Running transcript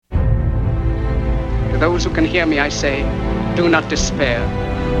those who can hear me, I say, do not despair.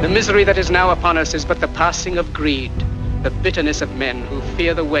 The misery that is now upon us is but the passing of greed, the bitterness of men who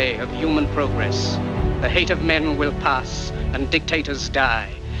fear the way of human progress. The hate of men will pass, and dictators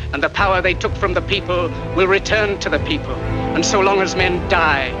die, and the power they took from the people will return to the people. And so long as men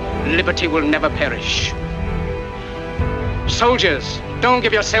die, liberty will never perish. Soldiers, don't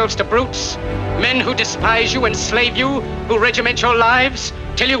give yourselves to brutes, men who despise you, enslave you, who regiment your lives,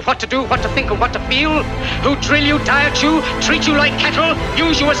 tell you what to do, what to think, and what to feel, who drill you, diet you, treat you like cattle,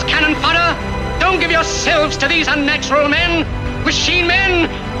 use you as cannon fodder. Don't give yourselves to these unnatural men, machine men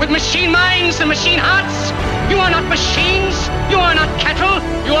with machine minds and machine hearts. You are not machines, you are not cattle,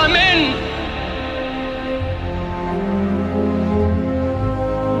 you are men.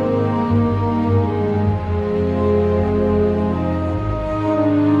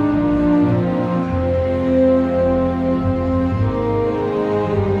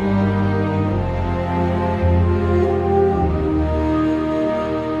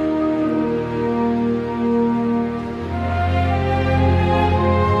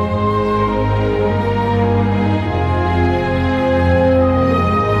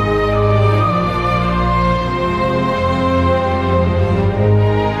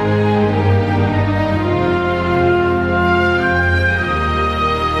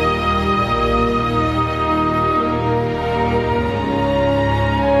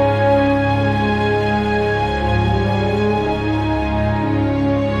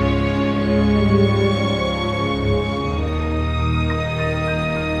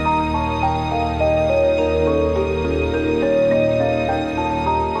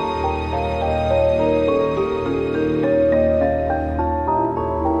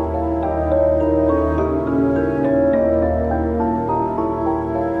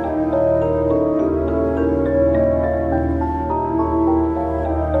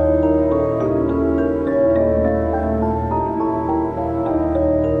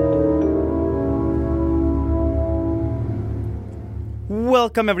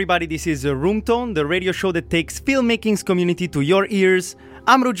 Welcome everybody, this is Room Tone, the radio show that takes filmmaking's community to your ears.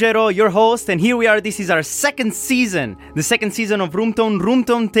 I'm Ruggero, your host, and here we are. This is our second season, the second season of Room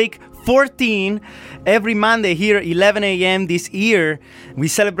Tone take 14. Every Monday here, 11 a.m. this year, we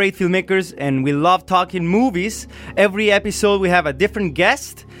celebrate filmmakers and we love talking movies. Every episode we have a different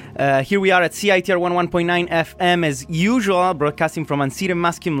guest. Here we are at CITR 11.9 FM as usual, broadcasting from unceded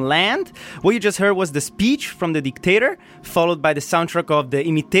Musqueam land. What you just heard was the speech from the dictator, followed by the soundtrack of The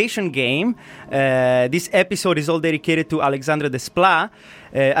Imitation Game. This episode is all dedicated to Alexandre Desplat,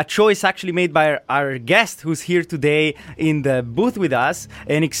 a choice actually made by our guest who's here today in the booth with us,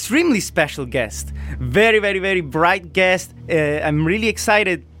 an extremely special guest. Very, very, very bright guest. I'm really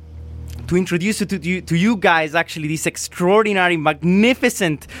excited to introduce to you guys, actually, this extraordinary,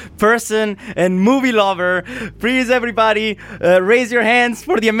 magnificent person and movie lover. Please, everybody, raise your hands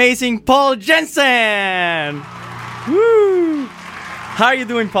for the amazing Paul Jensen. Woo! How are you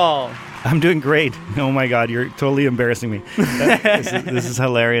doing, Paul? I'm doing great. Oh my God, you're totally embarrassing me. This is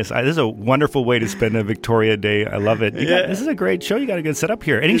hilarious. This is a wonderful way to spend a Victoria Day. I love it. This is a great show. You got a good setup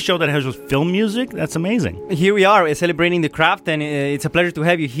here. Any show that has film music, that's amazing. Here we are celebrating the craft, and it's a pleasure to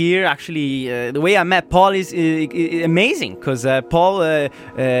have you here. Actually, the way I met Paul is amazing, because Paul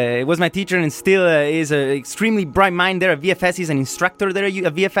was my teacher and still is an extremely bright mind there at VFS. He's an instructor there at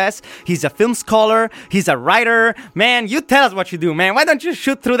VFS. He's a film scholar. He's a writer. Man, you tell us what you do, man. Why don't you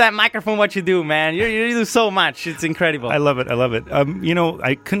shoot through that microphone what you do, man? You do so much. It's incredible. I love it.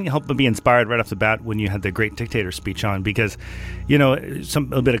 I couldn't help but be inspired right off the bat when you had the great dictator speech on, because,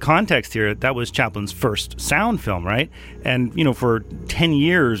 a bit of context here, that was Chaplin's first sound film, right? And, for 10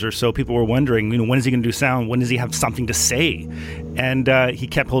 years or so, people were wondering, when is he going to do sound? When does he have something to say? And he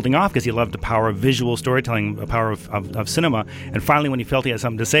kept holding off because he loved the power of visual storytelling, the power of cinema. And finally, when he felt he had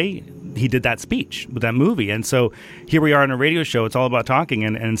something to say, he did that speech with that movie. And so here we are on a radio show. It's all about talking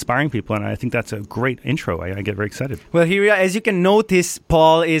and inspiring people. And I think that's a great intro. I get very excited. Well, here we are. As you can notice,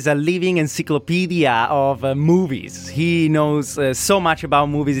 Paul is a living encyclopedia of movies. He knows so much about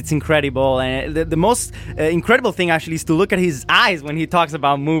movies. It's incredible. And the most incredible thing actually is to look at his eyes when he talks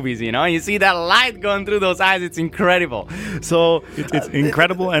about movies. You see that light going through those eyes. It's incredible. So it's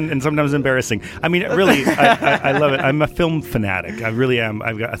incredible and sometimes embarrassing. I mean, really, I love it. I'm a film fanatic. I really am.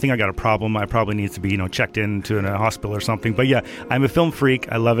 I think I got a problem. I probably need to be, checked into a hospital or something. But yeah, I'm a film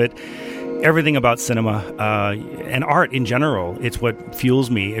freak. I love it. Everything about cinema and art in general, it's what fuels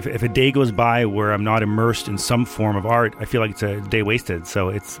me. If a day goes by where I'm not immersed in some form of art, I feel like it's a day wasted. So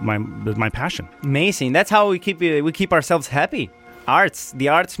it's my passion. Amazing. That's how we keep ourselves happy. the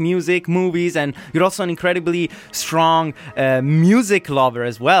arts, music, movies, and you're also an incredibly strong music lover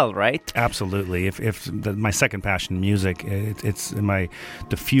as well, right? Absolutely. My second passion, music, it's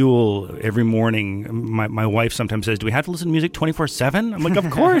the fuel every morning. My wife sometimes says, "Do we have to listen to music 24/7?" I'm like, "Of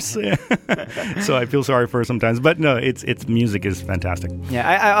course." So I feel sorry for her sometimes, but no, it's music is fantastic. Yeah,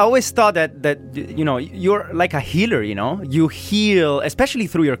 I always thought that you're like a healer. You heal, especially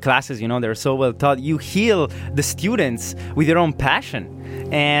through your classes. They're so well taught. You heal the students with your own passion,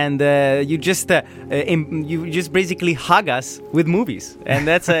 and you just basically hug us with movies, and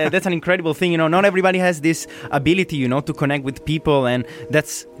that's an incredible thing. Not everybody has this ability, to connect with people, and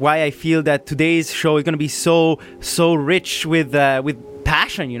that's why I feel that today's show is going to be so rich with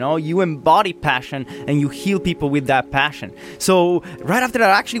passion. You embody passion and you heal people with that passion. So right after that,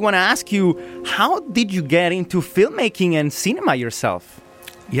 I actually want to ask you, how did you get into filmmaking and cinema yourself?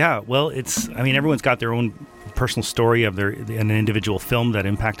 Yeah, well, everyone's got their own personal story of an individual film that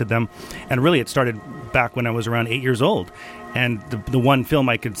impacted them, and really it started back when I was around 8 years old. And the one film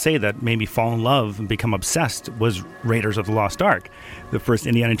I could say that made me fall in love and become obsessed was Raiders of the Lost Ark, the first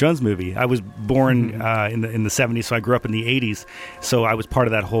Indiana Jones movie. I was born in the 70s, so I grew up in the 80s. So I was part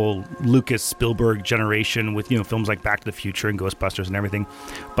of that whole Lucas Spielberg generation with films like Back to the Future and Ghostbusters and everything.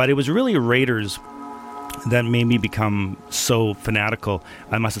 But it was really Raiders that made me become so fanatical.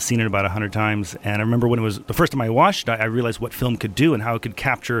 I must have seen it about 100 times. And I remember when it was the first time I watched it, I realized what film could do and how it could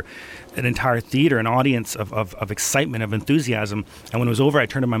capture an entire theater, an audience of excitement, of enthusiasm. And when it was over, I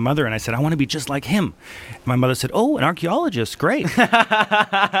turned to my mother and I said, "I want to be just like him." And my mother said, "Oh, an archaeologist, great."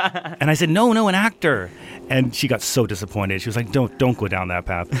 And I said, No, an actor. And she got so disappointed. She was like, don't go down that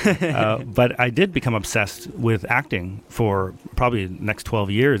path. But I did become obsessed with acting for probably the next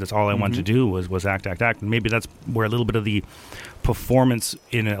 12 years. That's all I wanted to do was act. And maybe that's where a little bit of the performance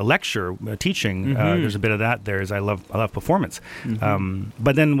in a lecture, teaching, there's a bit of that there, is I love performance.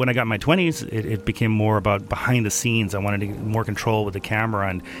 But then when I got in my 20s, it became more about behind the scenes. I wanted to get more control with the camera,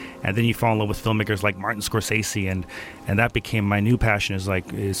 and then you fall in love with filmmakers like Martin Scorsese, and that became my new passion, is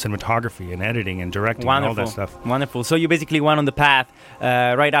cinematography and editing and directing. Wonderful. And all that stuff. Wonderful. So you basically went on the path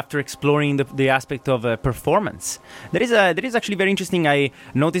right after exploring the aspect of performance. That is actually very interesting. I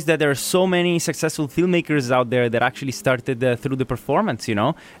noticed that there are so many successful filmmakers out there that actually started through the performance,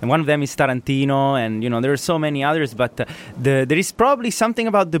 and one of them is Tarantino, and there are so many others, but there is probably something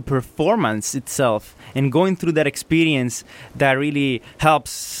about the performance itself and going through that experience that really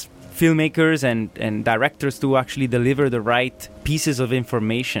helps filmmakers and directors to actually deliver the right pieces of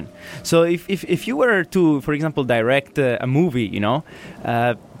information. So if you were to, for example, direct a movie,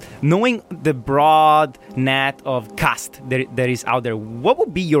 knowing the broad net of cast that is out there, what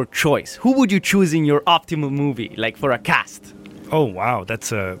would be your choice? Who would you choose in your optimal movie, like for a cast? Oh, wow. That's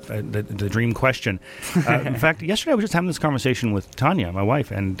the dream question. In fact, yesterday I was just having this conversation with Tanya, my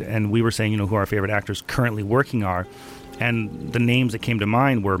wife, and we were saying, who our favorite actors currently working are. And the names that came to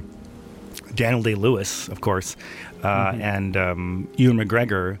mind were Daniel Day-Lewis, of course, and Ewan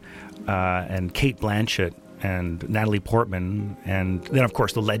McGregor, and Cate Blanchett, and Natalie Portman, and then, of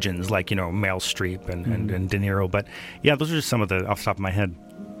course, the legends like, Meryl Streep and De Niro. But, yeah, those are just some of the off the top of my head.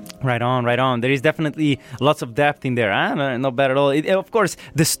 Right on. There is definitely lots of depth in there. Not bad at all. Of course,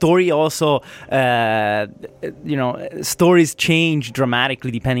 the story also, stories change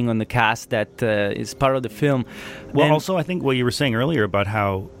dramatically depending on the cast that is part of the film. Well, and also, I think what you were saying earlier about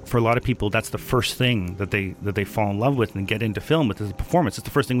how, for a lot of people, that's the first thing that they fall in love with and get into film with, is the performance. It's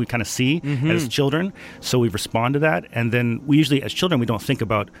the first thing we kind of see as children, so we respond to that. And then we usually, as children, we don't think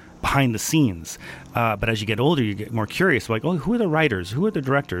about behind the scenes. But as you get older, you get more curious. Like, who are the writers? Who are the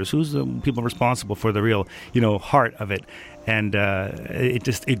directors? Who's the people responsible for the real, heart of it? And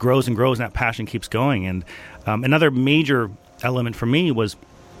it grows and grows, and that passion keeps going. And another major element for me was,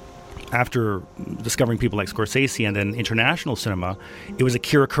 after discovering people like Scorsese and then international cinema, it was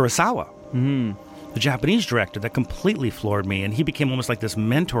Akira Kurosawa, the Japanese director, that completely floored me. And he became almost like this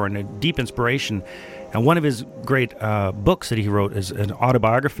mentor and a deep inspiration. And one of his great books that he wrote is an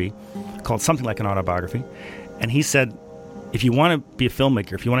autobiography called Something Like an Autobiography. And he said, if you want to be a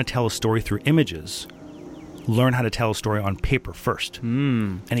filmmaker, if you want to tell a story through images, learn how to tell a story on paper first.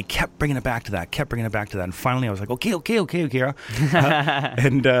 And he kept bringing it back to that. And finally I was like, okay, Akira.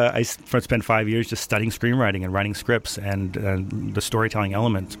 And I spent 5 years just studying screenwriting and writing scripts and the storytelling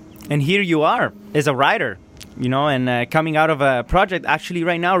element. And here you are as a writer, and coming out of a project actually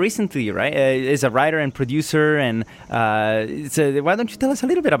right now, recently, right? As a writer and producer. And why don't you tell us a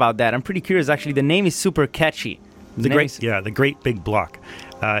little bit about that? I'm pretty curious. Actually, the name is super catchy. The Great Big Block.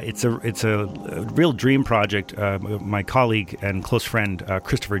 It's a real dream project. My colleague and close friend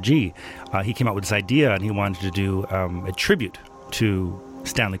Christopher G. He came out with this idea, and he wanted to do a tribute to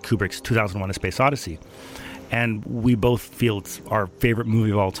Stanley Kubrick's 2001: A Space Odyssey. And we both feel it's our favorite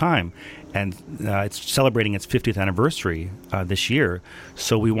movie of all time. And it's celebrating its 50th anniversary this year.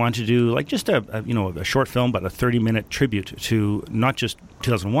 So we want to do like just a short film, but a 30-minute tribute to not just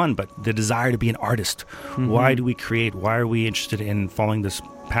 2001, but the desire to be an artist. Mm-hmm. Why do we create? Why are we interested in following this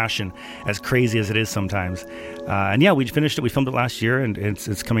passion, as crazy as it is sometimes? And yeah, we finished it. We filmed it last year, and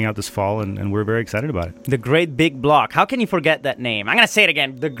it's coming out this fall, and we're very excited about it. The Great Big Block. How can you forget that name? I'm gonna say it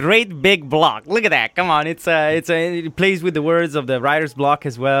again. The Great Big Block. Look at that. Come on. It plays with the words of the writer's block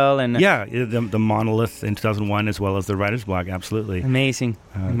as well, and yeah, the monolith in 2001 as well as the writer's block. Absolutely amazing,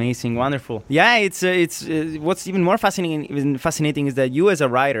 wonderful. Yeah, it's what's even more fascinating is that you as a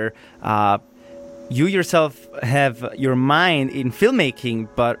writer. You yourself have your mind in filmmaking,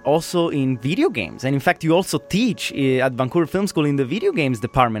 but also in video games. And in fact, you also teach at Vancouver Film School in the video games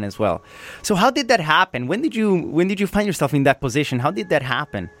department as well. So how did that happen? When did you find yourself in that position? How did that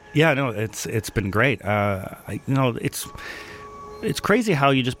happen? Yeah, no, it's been great. It's crazy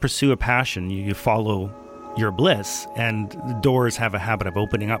how you just pursue a passion. You follow your bliss, and the doors have a habit of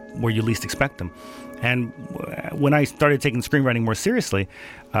opening up where you least expect them. And when I started taking screenwriting more seriously,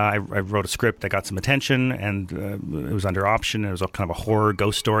 I wrote a script that got some attention, and it was under option. It was a kind of a horror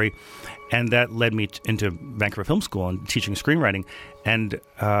ghost story, and that led me into Vancouver Film School and teaching screenwriting. And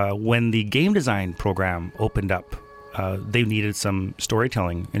when the game design program opened up, they needed some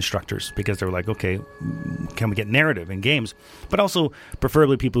storytelling instructors because they were like, okay, can we get narrative in games? But also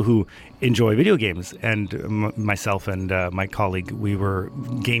preferably people who enjoy video games. And myself and my colleague, we were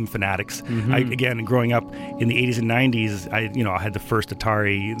game fanatics. Mm-hmm. Again, growing up in the 80s and 90s, I had the first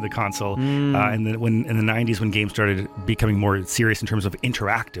Atari, the console. And then in the 90s, when games started becoming more serious in terms of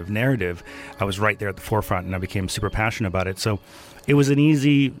interactive narrative, I was right there at the forefront, and I became super passionate about it. So it was an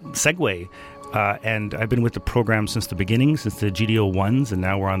easy segue. And I've been with the program since the beginning, since the GDO 1s, and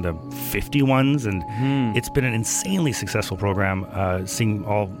now we're on the 50 ones. And it's been an insanely successful program, seeing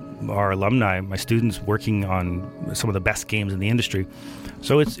all our alumni, my students, working on some of the best games in the industry.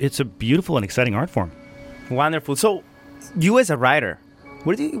 So it's a beautiful and exciting art form. Wonderful. So you as a writer,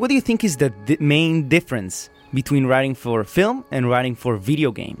 what do you think is the main difference between writing for film and writing for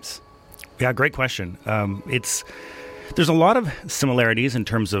video games? Yeah, great question. There's a lot of similarities in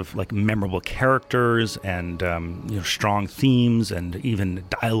terms of like memorable characters and strong themes and even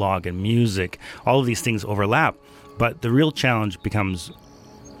dialogue and music. All of these things overlap, but the real challenge becomes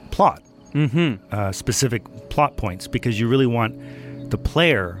plot, specific plot points, because you really want the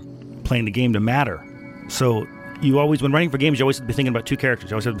player playing the game to matter. So you always, when writing for games, you always have to be thinking about two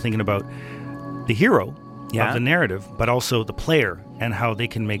characters. You always have to be thinking about the hero of the narrative, but also the player and how they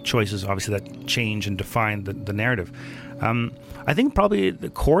can make choices, obviously, that change and define the narrative. I think probably the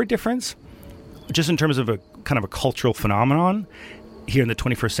core difference, just in terms of a kind of a cultural phenomenon here in the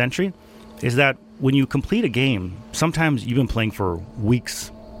 21st century, is that when you complete a game, sometimes you've been playing for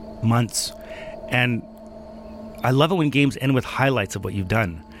weeks, months, and I love it when games end with highlights of what you've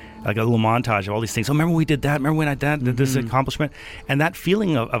done. Like a little montage of all these things. Oh, remember we did that? Remember when I did this accomplishment? And that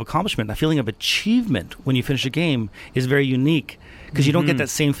feeling of accomplishment, that feeling of achievement when you finish a game is very unique, because you don't get that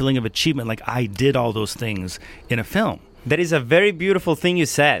same feeling of achievement like I did all those things in a film. That is a very beautiful thing you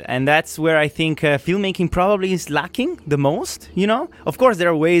said, and that's where I think filmmaking probably is lacking the most. Of course, there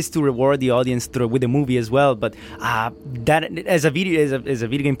are ways to reward the audience with a movie as well, but that as a video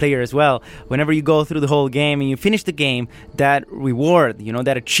game player as well, whenever you go through the whole game and you finish the game, that reward,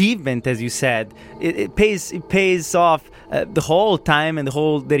 that achievement, as you said, it pays off the whole time and the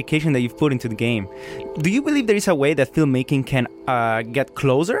whole dedication that you've put into the game. Do you believe there is a way that filmmaking can get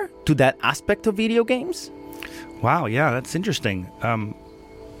closer to that aspect of video games? Wow, yeah, that's interesting.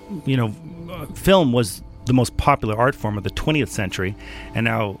 Film was the most popular art form of the 20th century, and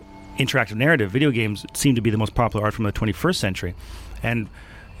now interactive narrative, video games, seem to be the most popular art form of the 21st century. And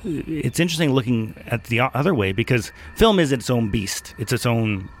it's interesting looking at the other way, because film is its own beast. It's its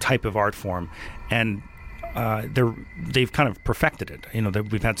own type of art form, and they've kind of perfected it.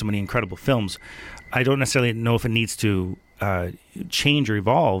 We've had so many incredible films. I don't necessarily know if it needs to change or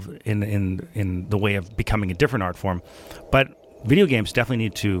evolve in the way of becoming a different art form, but video games definitely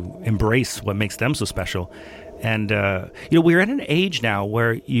need to embrace what makes them so special. And we're at an age now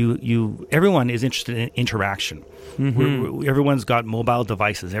where everyone is interested in interaction. Everyone's got mobile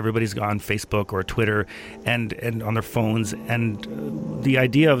devices. Everybody's on Facebook or Twitter and on their phones. And the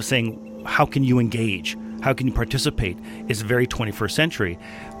idea of saying, how can you engage? How can you participate? Is very 21st century.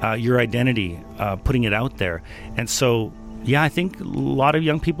 Your identity, putting it out there. And so Yeah, I think a lot of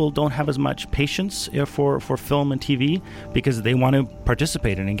young people don't have as much patience for film and TV because they want to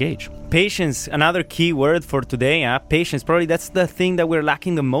participate and engage. Patience, another key word for today. Patience, probably that's the thing that we're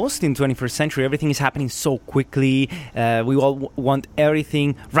lacking the most in 21st century. Everything is happening so quickly. We all want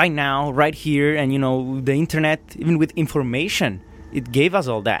everything right now, right here. And, the internet, even with information, it gave us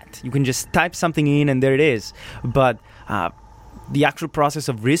all that. You can just type something in and there it is. But the actual process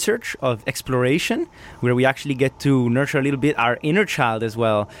of research, of exploration, where we actually get to nurture a little bit our inner child as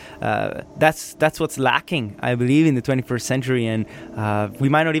well, that's what's lacking, I believe, in the 21st century. And we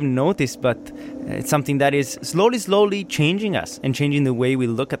might not even notice, but it's something that is slowly changing us and changing the way we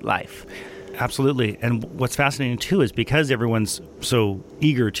look at life. Absolutely. And what's fascinating, too, is because everyone's so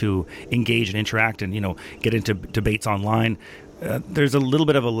eager to engage and interact and, get into debates online, there's a little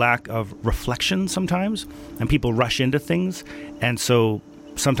bit of a lack of reflection sometimes, and people rush into things. And so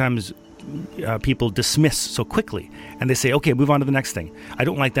sometimes people dismiss so quickly, and they say, okay, move on to the next thing. I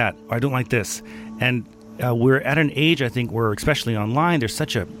don't like that, or I don't like this. And we're at an age, I think, where, especially online, there's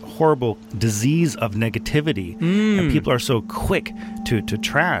such a horrible disease of negativity, and people are so quick to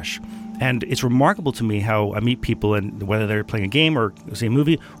trash. And it's remarkable to me how I meet people, and whether they're playing a game or say a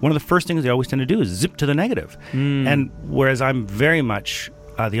movie, one of the first things they always tend to do is zip to the negative. And whereas I'm very much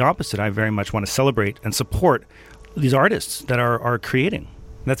the opposite, I very much want to celebrate and support these artists that are creating.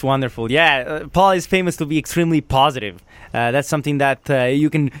 That's wonderful. Yeah, Paul is famous to be extremely positive. That's something that you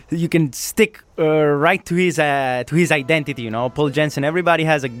can stick right to his identity. Paul Jensen. Everybody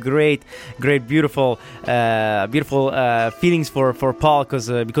has a great, beautiful feelings for Paul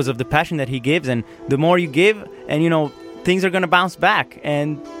because of the passion that he gives, and the more you give, and things are gonna bounce back.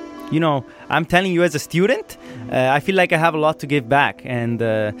 And I'm telling you, as a student, I feel like I have a lot to give back, and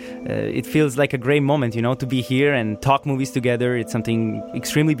it feels like a great moment, to be here and talk movies together. It's something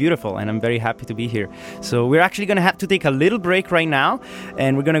extremely beautiful, and I'm very happy to be here. So we're actually going to have to take a little break right now,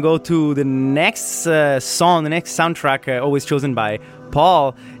 and we're going to go to the next song, the next soundtrack, always chosen by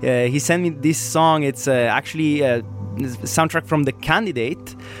Paul. He sent me this song. It's actually soundtrack from The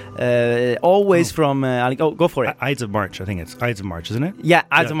Candidate, always from go for it. Ides of March, I think it's Ides of March, isn't it? Yeah,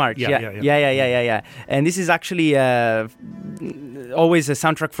 Ides of March. Yeah. And this is actually always a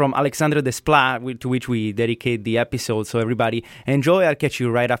soundtrack from Alexandre Desplat, to which we dedicate the episode. So everybody enjoy. I'll catch you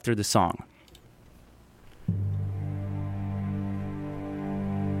right after the song.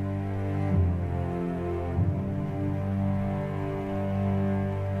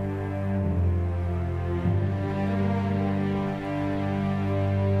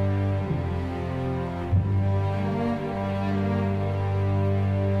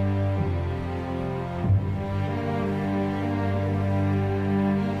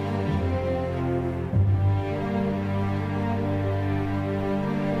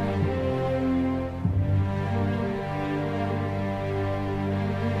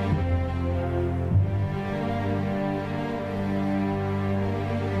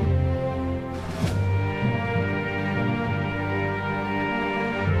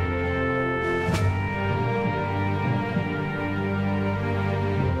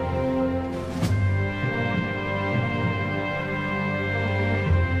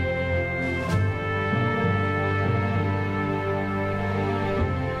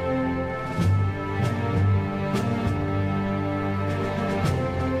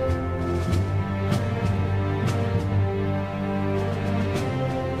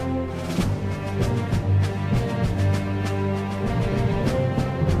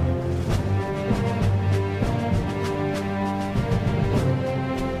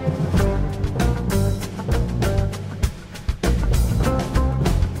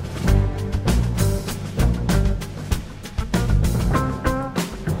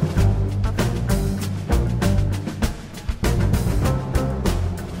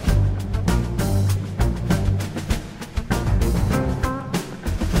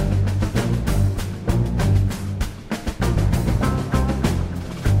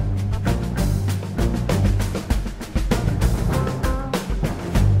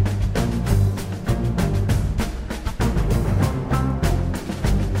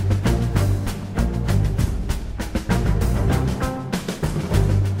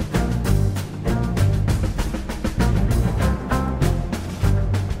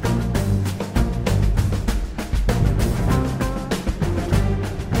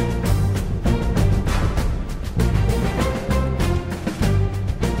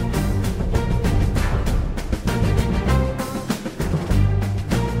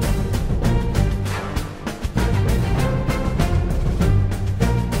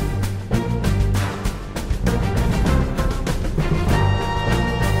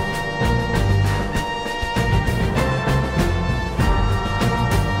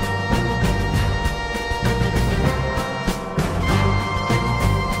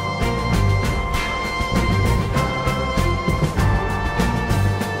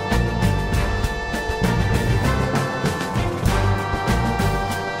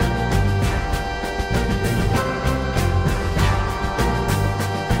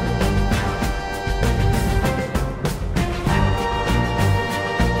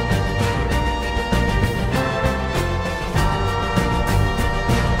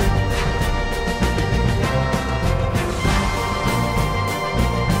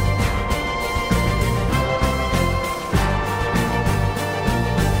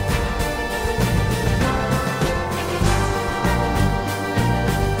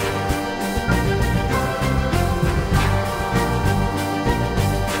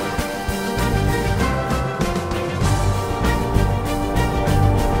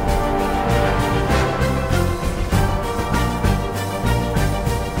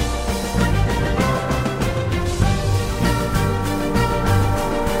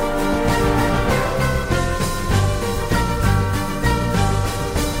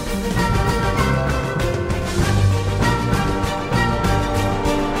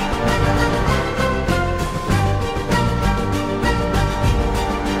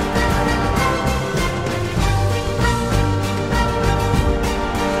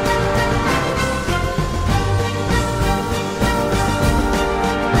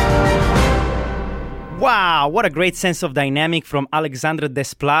 Wow, what a great sense of dynamic from Alexandre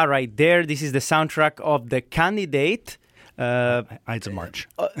Desplat right there. This is the soundtrack of The Candidate. Ides of March.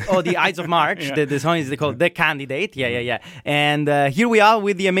 The Ides of March. Yeah. The song is called The Candidate. Yeah. And here we are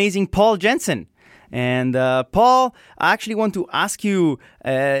with the amazing Paul Jensen. And Paul, I actually want to ask you,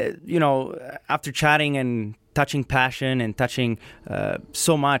 after chatting and touching passion and touching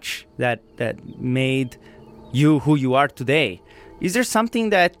so much that made you who you are today, is there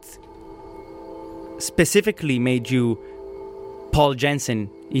something that specifically made you Paul Jensen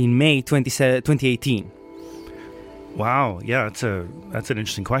in May 2018? Wow, yeah, that's an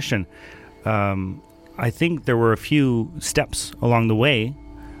interesting question. I think there were a few steps along the way.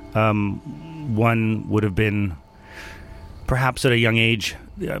 One would have been perhaps at a young age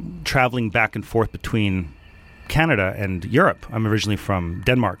traveling back and forth between Canada and Europe. I'm originally from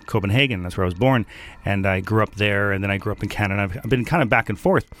Denmark, Copenhagen. That's where I was born, and I grew up there, and then I grew up in Canada. I've been kind of back and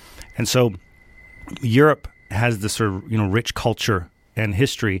forth, and so Europe has this sort of rich culture and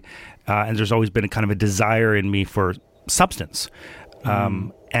history, and there's always been a kind of a desire in me for substance.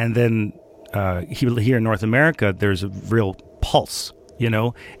 And then here in North America, there's a real pulse,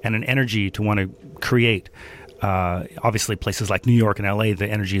 and an energy to want to create. Obviously, places like New York and LA, the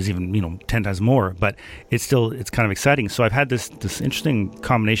energy is even 10 times more, but it's kind of exciting. So I've had this interesting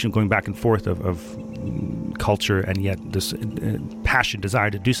combination going back and forth of culture and yet this passion,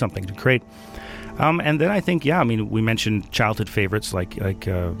 desire to do something, to create. And then I think, we mentioned childhood favorites like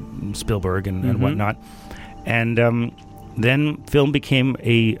Spielberg and whatnot. And then film became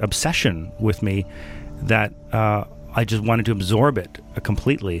a obsession with me that I just wanted to absorb it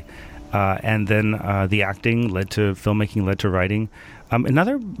completely. And then the acting led to filmmaking, led to writing.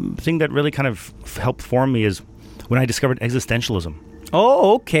 Another thing that really kind of helped form me is when I discovered existentialism.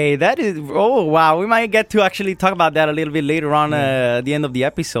 Oh, okay. Oh, wow. We might get to actually talk about that a little bit later on at the end of the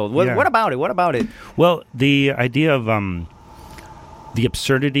episode. What about it? Well, the idea of the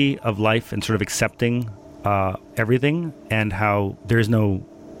absurdity of life and sort of accepting everything, and how there's no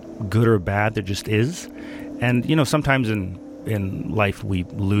good or bad, there just is. And, sometimes in life we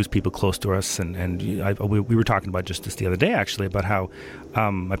lose people close to us, and we were talking about just this the other day, actually, about how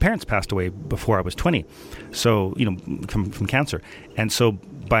my parents passed away before I was 20, so from cancer. And so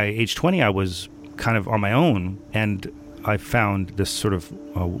by age 20 I was kind of on my own, and I found this sort of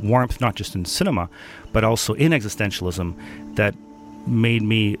warmth, not just in cinema but also in existentialism, that made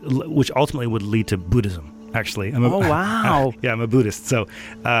me, which ultimately would lead to Buddhism. Actually, wow! I'm a Buddhist, so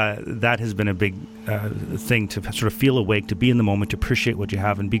that has been a big thing, to sort of feel awake, to be in the moment, to appreciate what you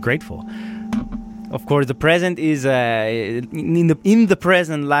have, and be grateful. Of course, the present is in the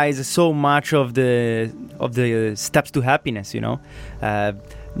present lies so much of the steps to happiness.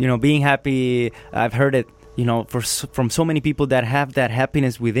 Being happy. I've heard it. From so many people that have that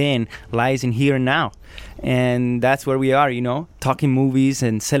happiness within lies in here and now. And that's where we are, talking movies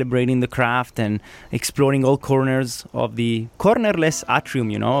and celebrating the craft and exploring all corners of the cornerless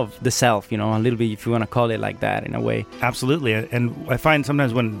atrium, of the self, a little bit, if you want to call it like that, in a way. Absolutely. And I find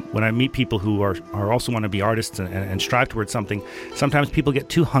sometimes when I meet people who are also want to be artists and strive towards something, sometimes people get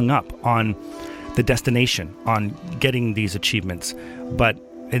too hung up on the destination, on getting these achievements.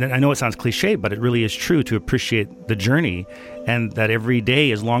 And I know it sounds cliche, but it really is true, to appreciate the journey, and that every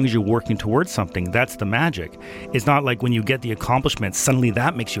day, as long as you're working towards something, that's the magic. It's not like when you get the accomplishment, suddenly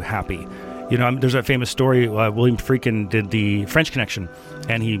that makes you happy. There's a famous story. William Friedkin did The French Connection,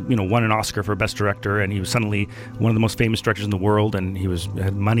 and he, won an Oscar for Best Director, and he was suddenly one of the most famous directors in the world, and he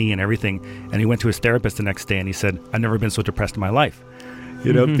had money and everything. And he went to his therapist the next day, and he said, "I've never been so depressed in my life."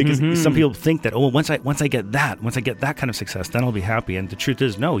 Because some people think that, once I get that kind of success, then I'll be happy. And the truth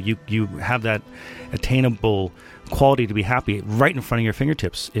is, no, you have that attainable quality to be happy right in front of your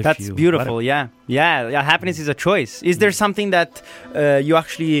fingertips. That's beautiful. Yeah. Happiness is a choice. Is there something that you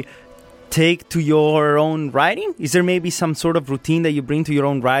actually take to your own writing? Is there maybe some sort of routine that you bring to your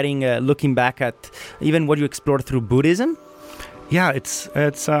own writing, looking back at even what you explored through Buddhism? Yeah, it's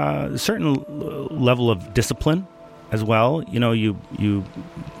a certain level of discipline as well. You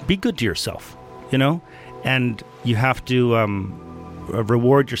be good to yourself, and you have to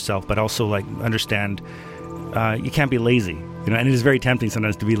reward yourself, but also understand you can't be lazy, and it is very tempting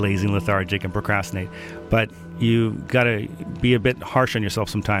sometimes to be lazy and lethargic and procrastinate, but you got to be a bit harsh on yourself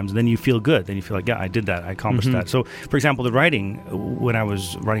sometimes, and then you feel good. Then you feel like, yeah, I did that. I accomplished that. So, for example, the writing, when I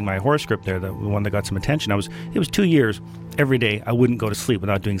was writing my horror script there, the one that got some attention, it was 2 years. Every day I wouldn't go to sleep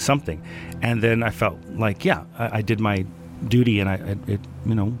without doing something. And then I felt like, yeah, I did my duty, and it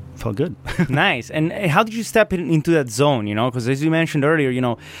felt good. Nice. And how did you step into that zone, because as you mentioned earlier,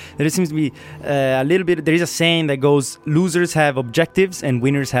 there seems to be a little bit, there is a saying that goes, losers have objectives and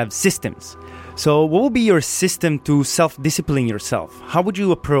winners have systems. So what would be your system to self-discipline yourself? How would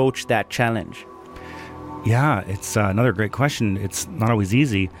you approach that challenge? Yeah, it's another great question. It's not always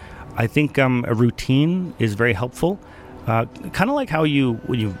easy. I think a routine is very helpful. Kind of like how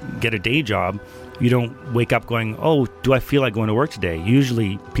when you get a day job, you don't wake up going, oh, do I feel like going to work today?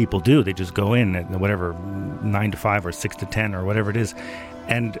 Usually people do. They just go in at whatever, 9 to 5 or 6 to 10 or whatever it is.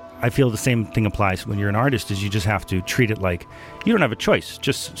 And I feel the same thing applies when you're an artist, is you just have to treat it like you don't have a choice.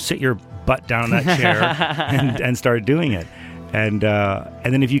 Just sit your butt down in that chair and start doing it. And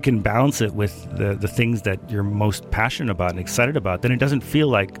then if you can balance it with the things that you're most passionate about and excited about, then it doesn't feel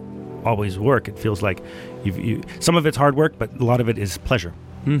like always work. It feels like some of it's hard work, but a lot of it is pleasure.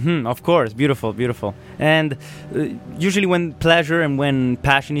 Of course. Beautiful, beautiful. And usually when pleasure and when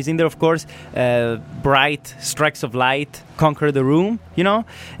passion is in there, of course, bright strikes of light conquer the room,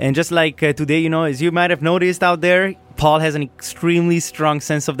 And just like today, as you might have noticed out there, Paul has an extremely strong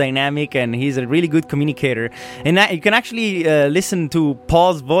sense of dynamic, and he's a really good communicator. And you can actually listen to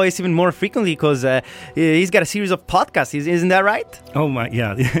Paul's voice even more frequently because he's got a series of podcasts. Isn't that right? Oh, my,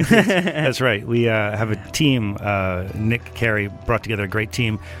 yeah. That's right. We have a team. Nick Carey brought together a great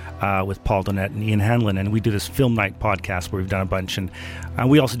team with Paul Donette and Ian Hanlon, and we do this Film Night podcast where we've done a bunch. And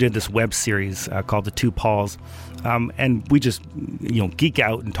we also did this web series called The Two Pauls. And we just, geek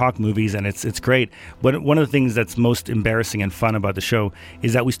out and talk movies, and it's great. But one of the things that's most embarrassing and fun about the show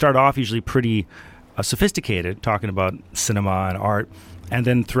is that we start off usually pretty sophisticated, talking about cinema and art, and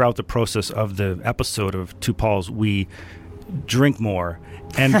then throughout the process of the episode of Two Pauls, we drink more,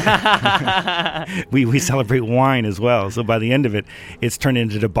 and we celebrate wine as well. So by the end of it, it's turned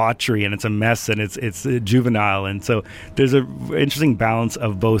into debauchery, and it's a mess, and it's juvenile, and so there's an interesting balance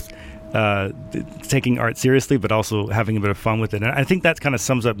of both taking art seriously, but also having a bit of fun with it. And I think that kind of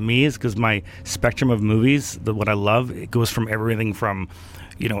sums up me, is because my spectrum of movies, what I love, it goes from everything from,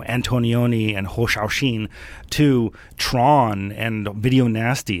 Antonioni and Ho Shaoxin to Tron and Video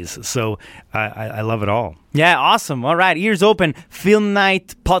Nasties. So I love it all. Yeah, awesome. All right, ears open. Film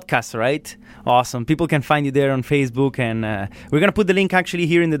Night podcast, right? Awesome. People can find you there on Facebook, and we're going to put the link actually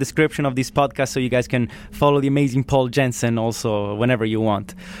here in the description of this podcast so you guys can follow the amazing Paul Jensen also whenever you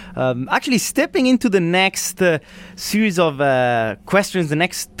want. Actually, stepping into the next series of questions, the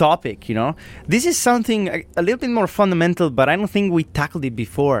next topic, this is something a little bit more fundamental, but I don't think we tackled it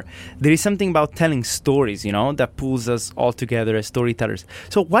before. There is something about telling stories, that pulls us all together as storytellers.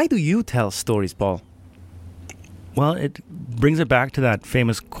 So why do you tell stories, Paul? Well, it brings it back to that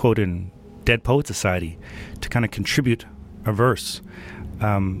famous quote in Dead Poet Society, to kind of contribute a verse.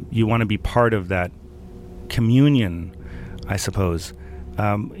 You want to be part of that communion, I suppose.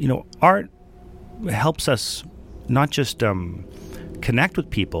 Art helps us not just connect with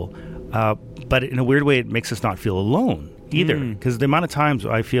people, but in a weird way, it makes us not feel alone either. Because the amount of times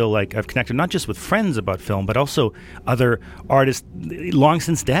I feel like I've connected not just with friends about film, but also other artists long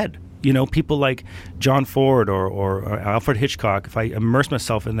since dead. People like John Ford or Alfred Hitchcock, if I immerse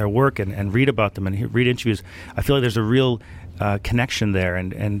myself in their work and read about them and read interviews, I feel like there's a real connection there.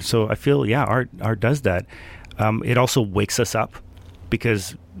 And so I feel, art does that. It also wakes us up,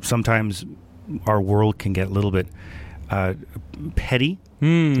 because sometimes our world can get a little bit petty.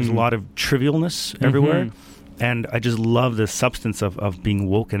 There's a lot of trivialness everywhere. And I just love the substance of being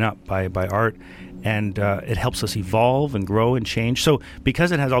woken up by art. And it helps us evolve and grow and change. So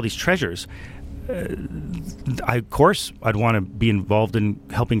because it has all these treasures, I'd want to be involved in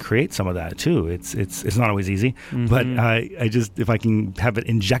helping create some of that too. It's not always easy, but if I can have it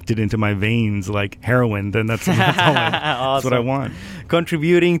injected into my veins like heroin, then that's what I want.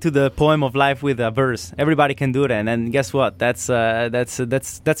 Contributing to the poem of life with a verse. Everybody can do that, and then guess what? That's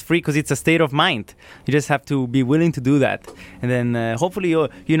free, because it's a state of mind. You just have to be willing to do that, and then hopefully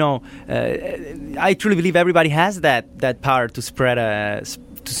I truly believe everybody has that power to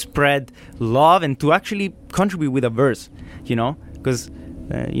spread love and to actually contribute with a verse, because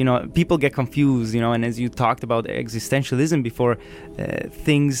people get confused, and as you talked about existentialism before,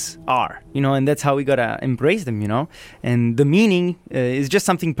 things are, and that's how we gotta embrace them, and the meaning is just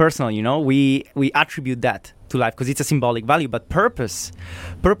something personal, we attribute that to life because it's a symbolic value. But purpose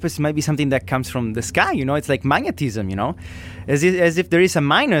might be something that comes from the sky, it's like magnetism, as if there is a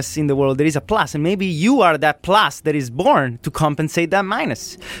minus in the world, there is a plus, and maybe you are that plus that is born to compensate that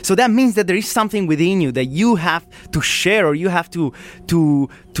minus. So that means that there is something within you that you have to share, or you have to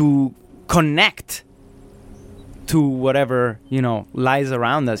connect to whatever, lies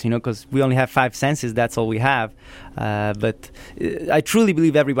around us, because we only have 5 senses. That's all we have. But I truly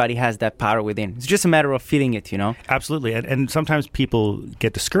believe everybody has that power within. It's just a matter of feeling it, Absolutely. And sometimes people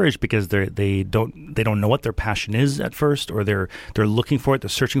get discouraged because they don't know what their passion is at first, or they're looking for it, they're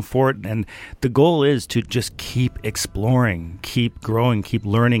searching for it. And the goal is to just keep exploring, keep growing, keep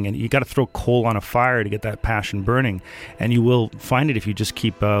learning. And you got to throw coal on a fire to get that passion burning. And you will find it if you just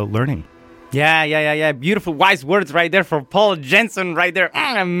keep learning. Yeah. Beautiful, wise words right there for Paul Jensen right there.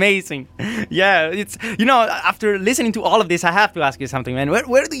 Amazing. Yeah, it's, after listening to all of this, I have to ask you something, man.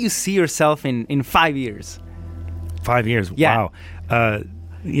 Where do you see yourself in 5 years? 5 years? Yeah. Wow.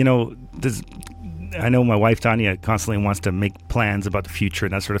 I know my wife, Tanya, constantly wants to make plans about the future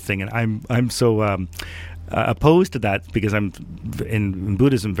and that sort of thing. And I'm so opposed to that because I'm in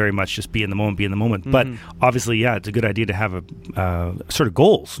Buddhism very much just be in the moment. Mm-hmm. But obviously, yeah, it's a good idea to have a sort of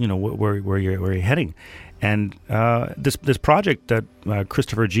goals, where you're heading. And this project that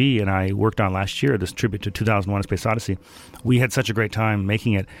Christopher G. and I worked on last year, this tribute to 2001: A Space Odyssey, we had such a great time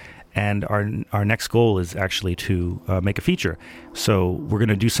making it. And our next goal is actually to make a feature. So we're going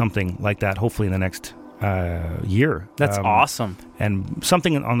to do something like that, hopefully in the next year. That's awesome. And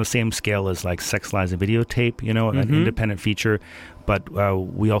something on the same scale as like Sex, Lies, and Videotape, an independent feature. But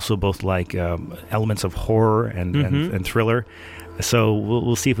we also both like elements of horror and thriller. So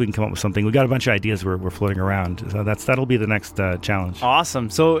we'll see if we can come up with something. We've got a bunch of ideas we're floating around. So that'll be the next challenge. Awesome.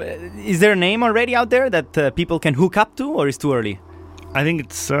 So is there a name already out there that people can hook up to, or is it too early? I think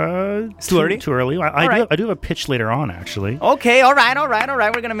it's too early. Too early. I do have a pitch later on, actually. Okay, all right.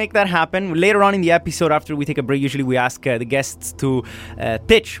 We're gonna make that happen later on in the episode. After we take a break, usually we ask the guests to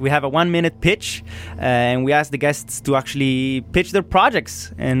pitch. We have a 1-minute pitch, and we ask the guests to actually pitch their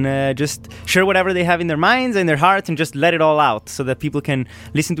projects and just share whatever they have in their minds and their hearts, and just let it all out so that people can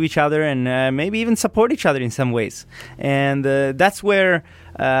listen to each other and maybe even support each other in some ways. And that's where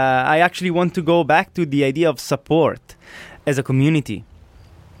I actually want to go back to the idea of support. As a community,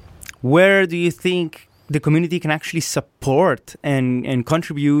 where do you think the community can actually support and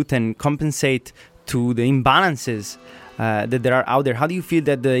contribute and compensate to the imbalances that there are out there? How do you feel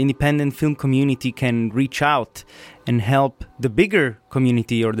that the independent film community can reach out and help the bigger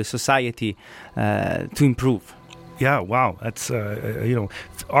community or the society to improve? Yeah, wow. That's,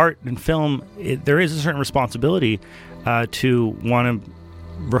 art and film, there is a certain responsibility to want to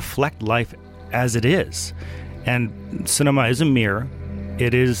reflect life as it is. And cinema is a mirror.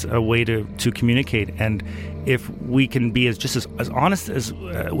 It is a way to communicate. And if we can be as honest as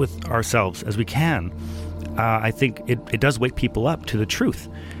with ourselves as we can, I think it does wake people up to the truth.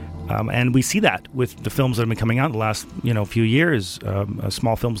 And we see that with the films that have been coming out in the last few years.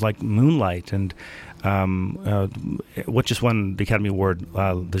 Small films like Moonlight and what just won the Academy Award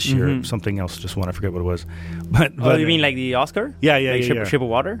this year. Something else just won. I forget what it was. But you mean like the Oscar? Yeah. Shape of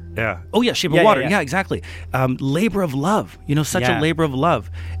Water? Yeah. Oh, yeah, Shape of Water. Yeah, exactly. Labor of love. Such a labor of love.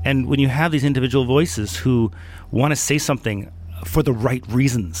 And when you have these individual voices who want to say something for the right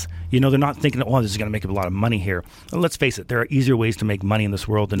reasons, they're not thinking, this is going to make a lot of money here. Well, let's face it, there are easier ways to make money in this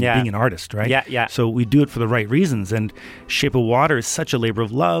world than being an artist, right? Yeah. So we do it for the right reasons. And Shape of Water is such a labor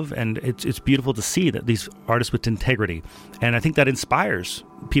of love, and it's beautiful to see that these artists with integrity. And I think that inspires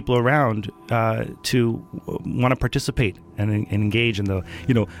people around to want to participate and engage in the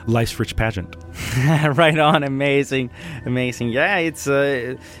life's rich pageant. Right on. Amazing. Yeah, it's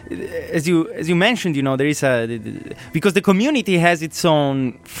as you mentioned, there is because the community has its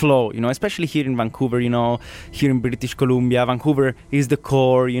own flow, especially here in Vancouver, here in British Columbia. Vancouver is the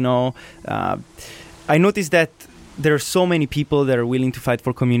core. I noticed that there are so many people that are willing to fight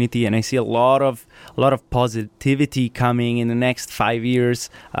for community, and I see a lot of positivity coming in the next 5 years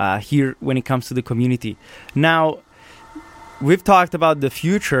here when it comes to the community. Now, we've talked about the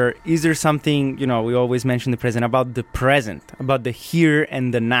future. Is there something, we always mention the present, about the present, about the here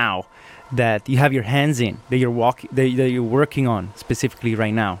and the now that you have your hands in, that you're working on specifically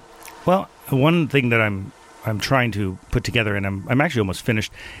right now? Well, one thing that I'm trying to put together, and I'm actually almost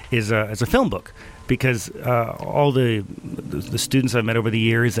finished, is a film book. Because all the students I've met over the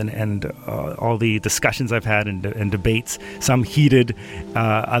years and all the discussions I've had and debates, some heated,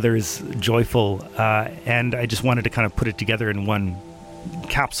 others joyful, and I just wanted to kind of put it together in one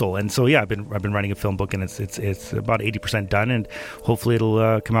capsule. And so I've been writing a film book, and it's about 80% done, and hopefully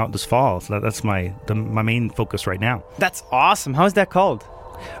it'll come out this fall. So that's my main focus right now. That's awesome. How is that called?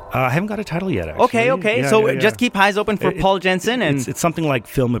 I haven't got a title yet, actually. Okay. So just keep eyes open for Paul Jensen. And it's something like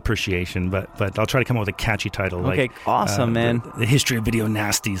Film Appreciation, but I'll try to come up with a catchy title. Okay, like, awesome, man. The History of Video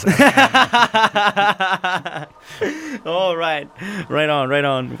Nasties. All right. Right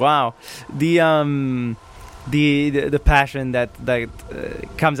on. Wow. the passion that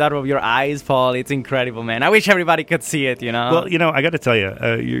comes out of your eyes, Paul. It's incredible, man. I wish everybody could see it. Well, I got to tell you,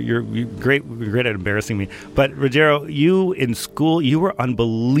 you're great at embarrassing me. But Ruggiero, you in school, you were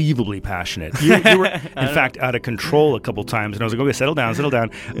unbelievably passionate. You were, in fact, out of control a couple times, and I was like, okay, settle down.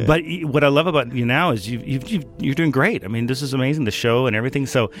 Yeah. But what I love about you now is you're doing great. I mean, this is amazing, the show and everything.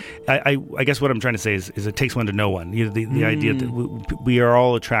 So I guess what I'm trying to say is it takes one to know one. The idea that we are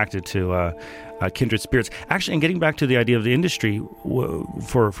all attracted to kindred spirits. Actually, and getting back to the idea of the industry,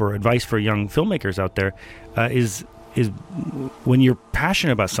 for advice for young filmmakers out there, is when you're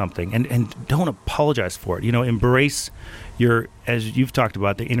passionate about something, and don't apologize for it. Embrace your, as you've talked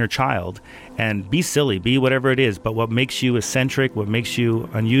about, the inner child, and be silly, be whatever it is. But what makes you eccentric, what makes you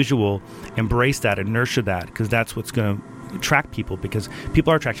unusual, embrace that and nurture that, because that's what's going to attract people. Because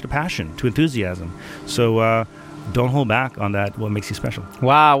people are attracted to passion, to enthusiasm. So. Don't hold back on that. What makes you special?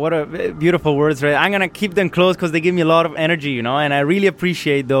 Wow, what a beautiful words, right? I'm gonna keep them close because they give me a lot of energy, and I really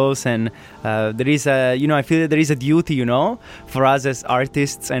appreciate those. And there is I feel that there is a duty, for us as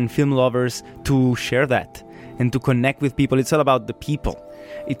artists and film lovers to share that and to connect with people. It's all about the people.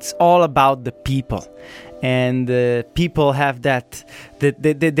 It's all about the people. And people have that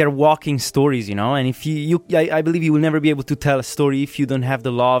they're walking stories, and if I believe you will never be able to tell a story if you don't have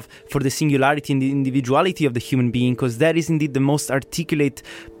the love for the singularity and the individuality of the human being, because that is indeed the most articulate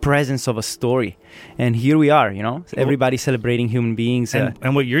presence of a story. And here we are, everybody celebrating human beings.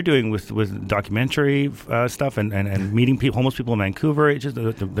 And what you're doing with documentary stuff and meeting homeless people in Vancouver, it's just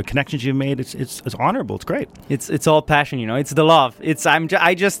the connections you've made, it's honorable. It's great. It's all passion, it's the love.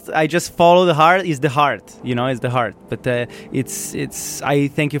 I just follow the heart. Is the heart. It's the heart. But I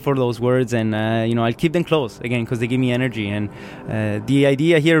thank you for those words, and I'll keep them close again because they give me energy. And the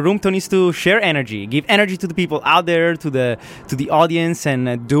idea here, Roomtone, is to share energy, give energy to the people out there, to the audience,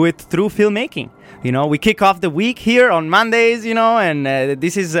 and do it through filmmaking. We kick off the week here on Mondays, and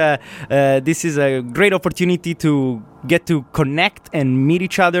this is a great opportunity to get to connect and meet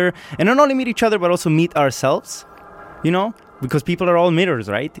each other, and not only meet each other but also meet ourselves. Because people are all mirrors,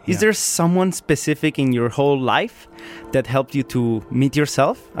 right? Yeah. Is there someone specific in your whole life that helped you to meet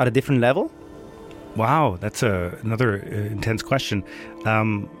yourself at a different level? Wow, that's another intense question.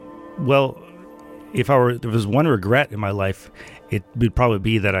 Well, if there was one regret in my life, it would probably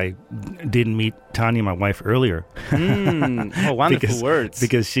be that I didn't meet Tanya, my wife, earlier. Oh, wonderful words.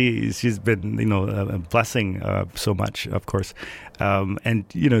 Because she's been, a blessing so much, of course. And,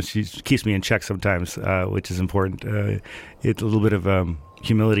 she keeps me in check sometimes, which is important. It's a little bit of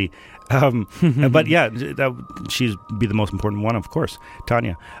humility. But yeah, she'd be the most important one, of course,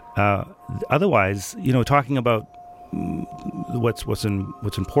 Tanya. Otherwise, talking about what's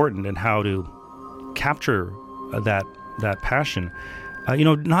important and how to capture that passion,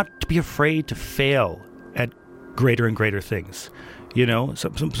 not to be afraid to fail at greater and greater things.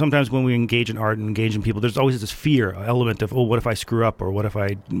 Sometimes when we engage in art and engage in people, there's always this fear element of, what if I screw up, or what if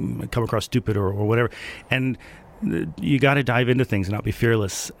I come across stupid, or whatever. And you got to dive into things and not be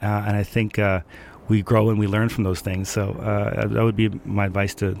fearless. And I think we grow and we learn from those things. So that would be my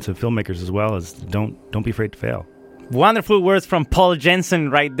advice to filmmakers as well: is don't be afraid to fail. Wonderful words from Paul Jensen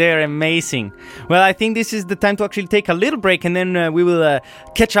right there. Amazing. Well, I think this is the time to actually take a little break, and then we will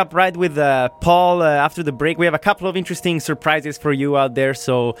catch up right with Paul after the break. We have a couple of interesting surprises for you out there,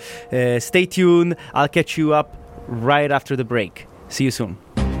 so stay tuned. I'll catch you up right after the break. See you soon.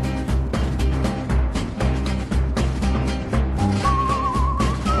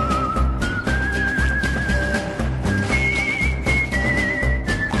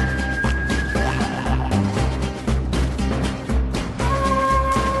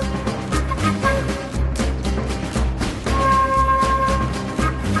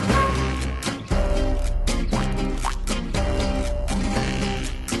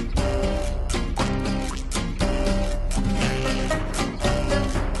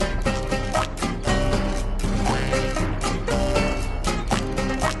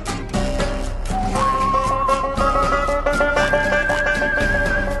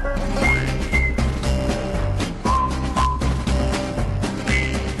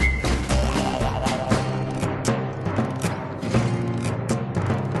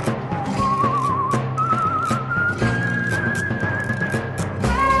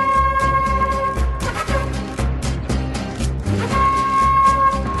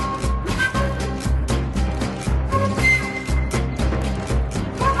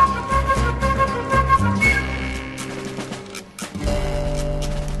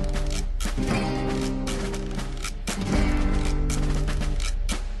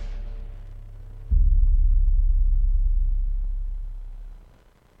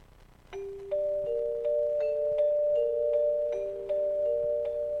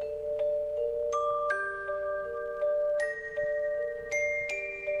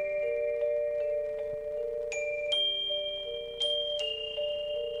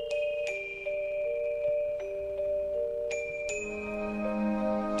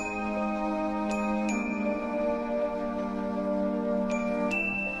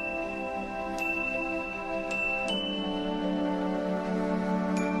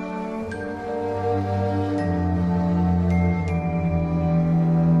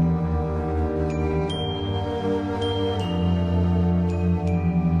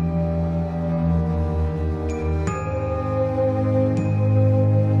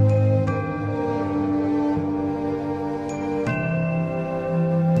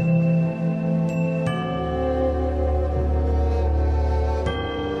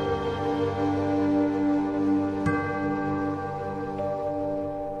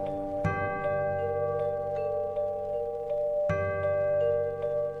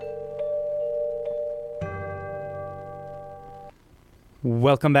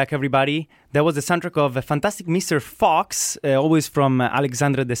 Welcome back, everybody. That was the soundtrack of Fantastic Mr. Fox, always from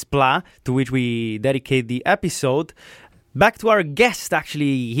Alexandre Desplat, to which we dedicate the episode. Back to our guest,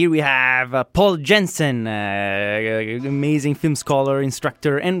 actually. Here we have Paul Jensen, amazing film scholar,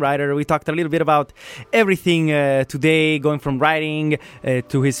 instructor, and writer. We talked a little bit about everything today, going from writing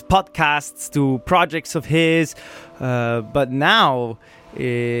to his podcasts, to projects of his. But now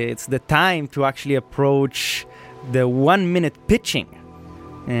it's the time to actually approach the 1 minute pitching.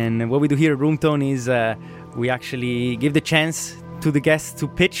 And what we do here at Roomtone is we actually give the chance to the guests to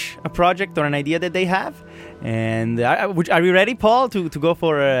pitch a project or an idea that they have. And are we ready, Paul, to go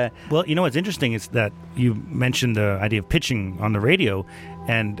for... Well, you know what's interesting is that you mentioned the idea of pitching on the radio,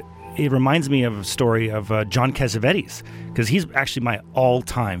 and it reminds me of a story of John Cassavetes, because he's actually my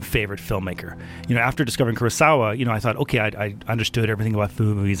all-time favorite filmmaker. You know, after discovering Kurosawa, you know, I thought, okay, I understood everything about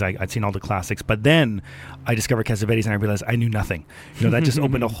movies. I'd seen all the classics. But then I discovered Cassavetes, and I realized I knew nothing. You know, that just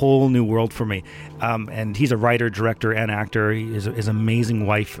opened a whole new world for me. And he's a writer, director, and actor. His amazing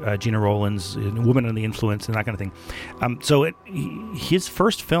wife, Gina Rollins, a woman under the influence, and that kind of thing. His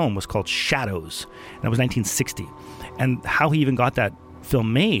first film was called Shadows, and that was 1960. And how he even got that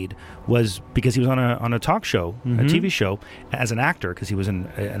film made was because he was on a talk show, a TV show, as an actor, because he was an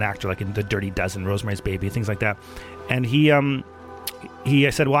actor like in The Dirty Dozen, Rosemary's Baby, things like that. And he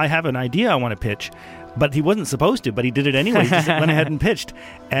said, well, I have an idea I want to pitch. But he wasn't supposed to, but he did it anyway. He just went ahead and pitched.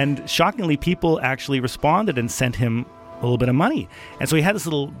 And shockingly, people actually responded and sent him a little bit of money. And so he had this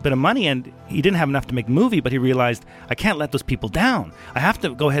little bit of money, and he didn't have enough to make the movie, but he realized, I can't let those people down. I have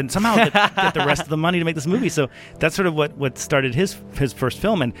to go ahead and somehow get the rest of the money to make this movie. So that's sort of what started his first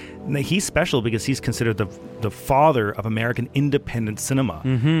film. And he's special because he's considered the father of American independent cinema.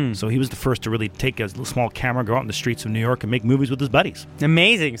 Mm-hmm. So he was the first to really take a small camera, go out in the streets of New York and make movies with his buddies.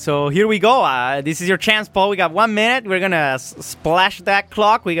 Amazing. So here we go. This is your chance, Paul. We got 1 minute. We're going to splash that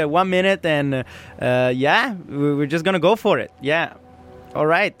clock. We got 1 minute, and we're just going to go for it. Yeah. All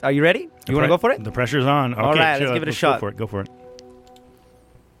right. Are you ready? You want to go for it? The pressure's on. Okay, all right, let's give it a shot. Go for it.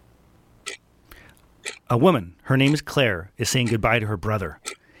 A woman, her name is Claire, is saying goodbye to her brother.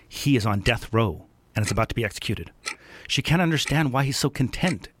 He is on death row and is about to be executed. She can't understand why he's so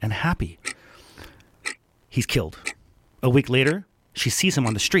content and happy. He's killed. A week later, she sees him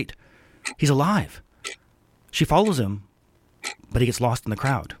on the street. He's alive. She follows him, but he gets lost in the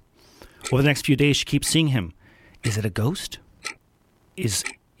crowd. Over the next few days, she keeps seeing him. Is it a ghost? Is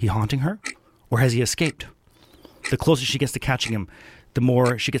he haunting her? Or has he escaped? The closer she gets to catching him, the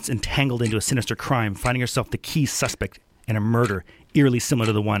more she gets entangled into a sinister crime, finding herself the key suspect in a murder eerily similar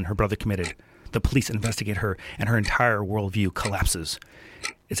to the one her brother committed. The police investigate her, and her entire worldview collapses.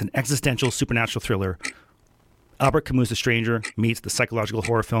 It's an existential, supernatural thriller. Albert Camus' The Stranger meets the psychological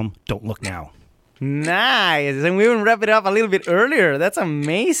horror film Don't Look Now. Nice. And we even wrap it up a little bit earlier. That's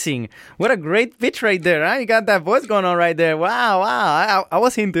amazing. What a great pitch right there, huh? You got that voice going on right there. Wow. I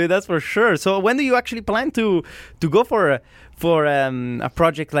was into it, that's for sure. So when do you actually plan to go for a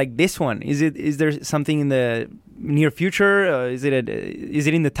project like this one? Is there something in the near future? Is it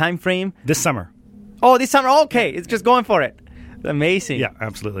in the time frame? This summer. Oh, this summer. Okay, it's just going for it. Amazing. Yeah,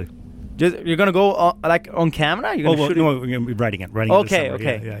 absolutely. You're gonna go on camera? You're gonna shoot it? We're gonna be writing it.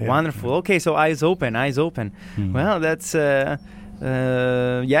 Okay. Yeah. Wonderful. Okay, so eyes open. Mm-hmm. Well, that's you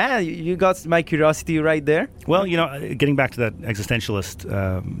got my curiosity right there. Well, getting back to that existentialist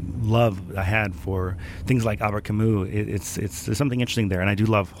love I had for things like Albert Camus, there's something interesting there, and I do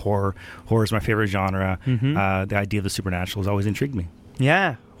love horror. Horror is my favorite genre. Mm-hmm. The idea of the supernatural has always intrigued me.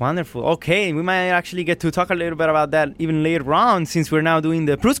 Yeah, wonderful. Okay, we might actually get to talk a little bit about that even later on, since we're now doing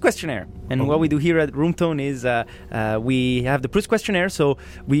the Proust questionnaire. And what we do here at Roomtone is we have the Proust questionnaire, so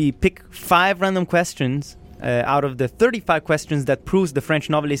we pick 5 random questions out of the 35 questions that Proust, the French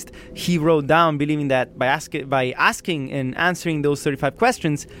novelist, he wrote down, believing that by asking and answering those 35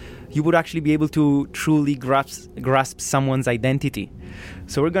 questions, you would actually be able to truly grasp someone's identity.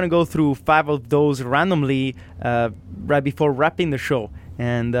 So we're going to go through 5 of those randomly right before wrapping the show.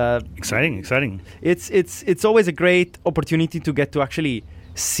 And exciting. It's always a great opportunity to get to actually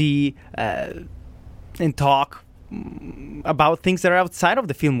see and talk about things that are outside of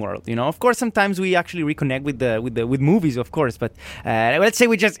the film world. Of course, sometimes we actually reconnect with movies, of course. But let's say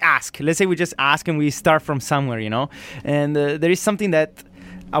we just ask. And we start from somewhere. And there is something that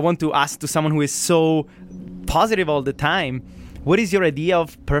I want to ask to someone who is so positive all the time. What is your idea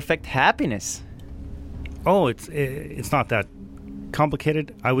of perfect happiness? Oh, it's not that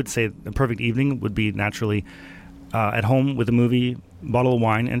complicated. I would say the perfect evening would be naturally at home with a movie, bottle of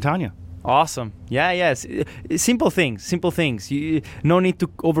wine, and Tanya. Awesome. Yeah, yes. Simple things. No need to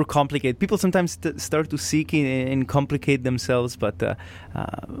overcomplicate. People sometimes start to seek and complicate themselves, but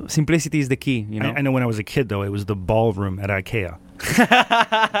simplicity is the key, you know? I know when I was a kid, though, it was the ballroom at IKEA.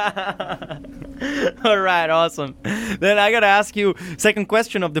 All right, awesome. Then I got to ask you, second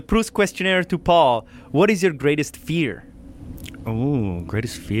question of the Proust questionnaire to Paul. What is your greatest fear? Oh,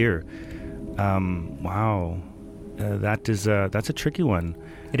 greatest fear. Wow. That's a tricky one.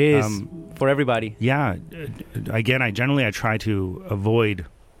 It is for everybody. Yeah. Again, I try to avoid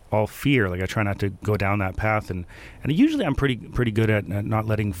all fear. Like I try not to go down that path, and usually I'm pretty good at not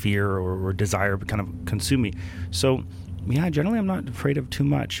letting fear or desire kind of consume me. So, yeah, generally I'm not afraid of too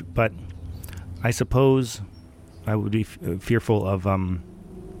much. But I suppose I would be fearful of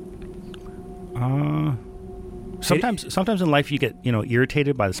Sometimes in life you get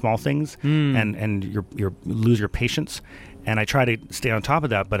irritated by the small things and you lose your patience, and I try to stay on top of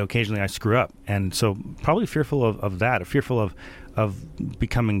that, but occasionally I screw up, and so probably fearful of that, fearful of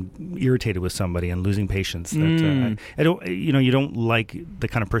becoming irritated with somebody and losing patience. That I don't you don't like the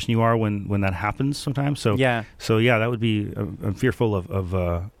kind of person you are when that happens sometimes. So yeah, that would be I'm fearful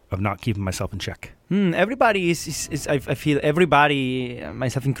of not keeping myself in check. Everybody is I feel everybody,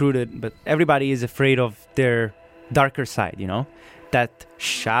 myself included, but everybody is afraid of their darker side, that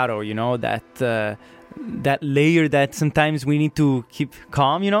shadow, that layer that sometimes we need to keep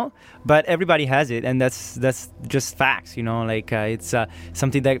calm, but everybody has it, and that's just facts, it's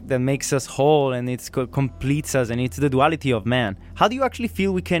something that makes us whole, and it completes us, and it's the duality of man. How do you actually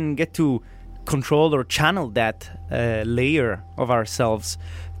feel we can get to control or channel that layer of ourselves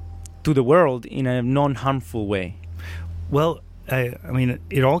to the world in a non-harmful way? Well, I mean,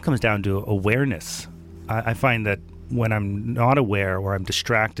 it all comes down to awareness. I find that when I'm not aware, or I'm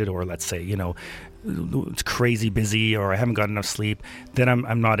distracted, or let's say, it's crazy busy, or I haven't got enough sleep, then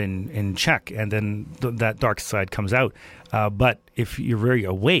I'm not in check, and then that dark side comes out. But if you're very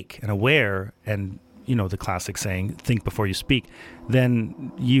awake and aware, and the classic saying, think before you speak,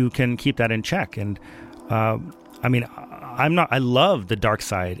 then you can keep that in check. And I love the dark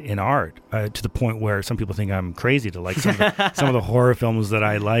side in art to the point where some people think I'm crazy to like some of the horror films that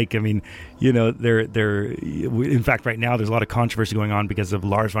I like. I mean, they're in fact right now there's a lot of controversy going on because of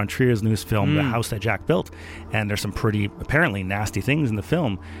Lars von Trier's newest film, The House That Jack Built, and there's some pretty apparently nasty things in the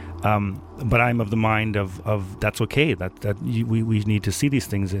film. But I'm of the mind of that's okay. We need to see these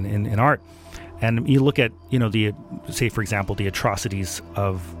things in art. And you look at say for example the atrocities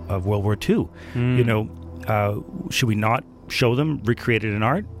of World War II. Should we not show them recreated in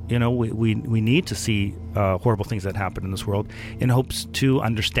art? We need to see horrible things that happen in this world in hopes to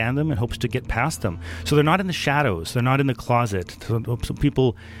understand them, in hopes to get past them. So they're not in the shadows, they're not in the closet.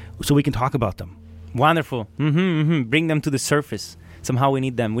 So we can talk about them. Wonderful. Bring them to the surface. Somehow we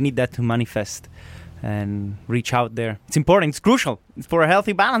need them. We need that to manifest and reach out there. It's important. It's crucial. It's for a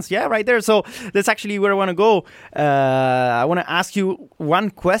healthy balance. Yeah, right there. So that's actually where I want to go. I want to ask you one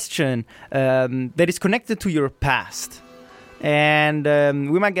question that is connected to your past. And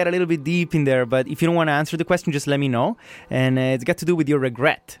we might get a little bit deep in there, but if you don't want to answer the question, just let me know. And it's got to do with your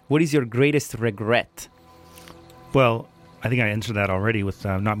regret. What is your greatest regret? Well, I think I answered that already with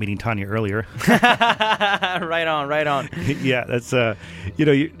not meeting Tanya earlier. Right on. Yeah, that's the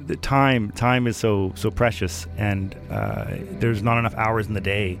time is so precious, and there's not enough hours in the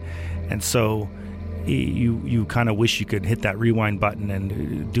day, and so you kind of wish you could hit that rewind button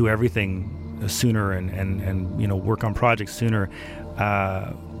and do everything sooner and work on projects sooner.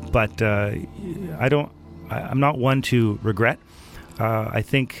 But I'm not one to regret. I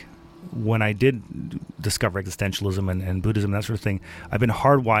think when I did discover existentialism and Buddhism, that sort of thing, I've been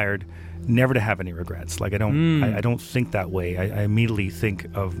hardwired never to have any regrets. Like I don't think that way. I immediately think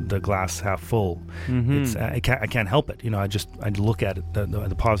of the glass half full. I can't help it. I look at it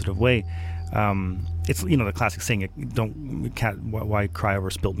the positive way. It's the classic saying, why cry over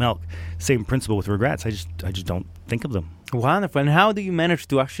spilt milk? Same principle with regrets. I just don't think of them. Wonderful. And how do you manage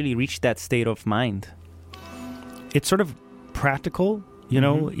to actually reach that state of mind? It's sort of practical. You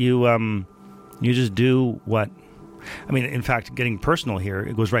just do what. I mean, in fact, getting personal here,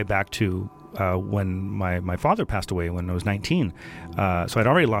 it goes right back to when my father passed away when I was 19. So I'd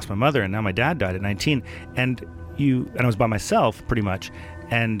already lost my mother, and now my dad died at 19. And I was by myself pretty much.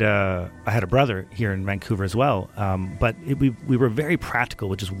 And I had a brother here in Vancouver as well. But we were very practical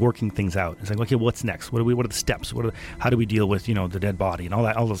with just working things out. It's like, okay, what's next? What are the steps? How do we deal with the dead body and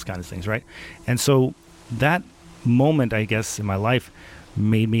all those kinds of things, right? And so that moment, I guess, in my life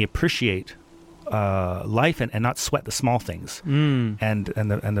made me appreciate life and not sweat the small things and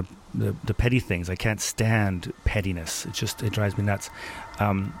the petty things. I can't stand pettiness. It drives me nuts.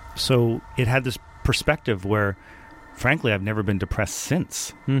 So it had this perspective where, frankly, I've never been depressed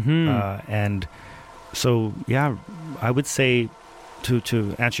since. And so, yeah, I would say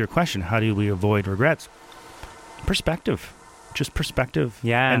to answer your question, how do we avoid regrets? Perspective, just perspective.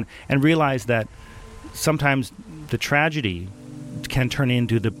 Yeah. And realize that sometimes the tragedy can turn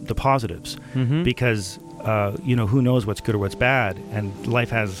into the positives because, who knows what's good or what's bad, and life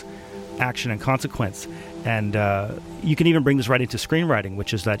has action and consequence. And you can even bring this right into screenwriting,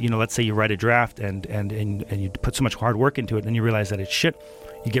 which is that, let's say you write a draft and you put so much hard work into it, and you realize that it's shit.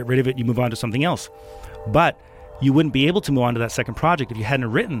 You get rid of it, you move on to something else. But you wouldn't be able to move on to that second project if you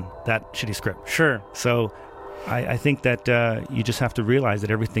hadn't written that shitty script. Sure. So I think that you just have to realize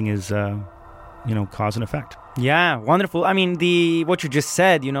that everything is, cause and effect. Yeah, wonderful. I mean, what you just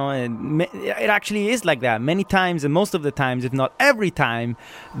said, it actually is like that. Many times, and most of the times, if not every time,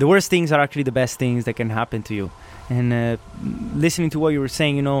 the worst things are actually the best things that can happen to you. And listening to what you were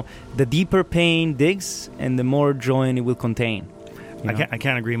saying, the deeper pain digs and the more joy it will contain. I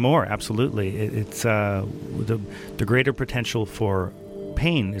can't agree more. Absolutely. It's the greater potential for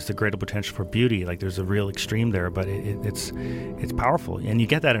pain is the greater potential for beauty. Like, there's a real extreme there, but it's powerful. And you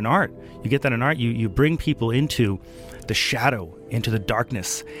get that in art. You bring people into the shadow, into the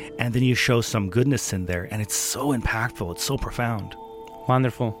darkness, and then you show some goodness in there. And it's so impactful. It's so profound.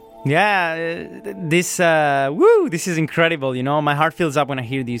 Wonderful. Yeah, this is incredible. My heart fills up when I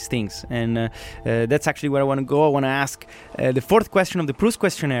hear these things, and that's actually where I want to go. I want to ask the fourth question of the Proust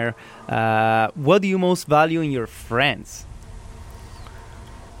questionnaire: what do you most value in your friends?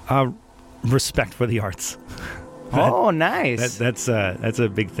 Respect for the arts. Oh, nice. That's a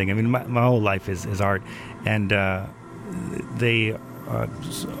big thing. I mean, my whole life is art, and all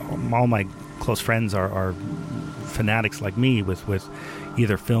my close friends are fanatics like me with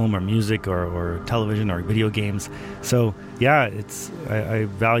either film or music or television or video games. So yeah, I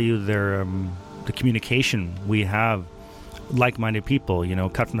value their the communication we have, like-minded people,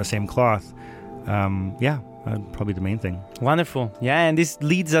 cut from the same cloth. Probably the main thing. Wonderful. Yeah, and this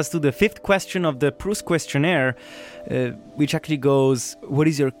leads us to the fifth question of the Proust questionnaire, which actually goes, what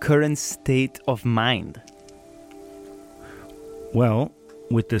is your current state of mind? Well,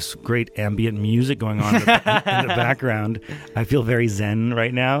 with this great ambient music going on in the background, I feel very zen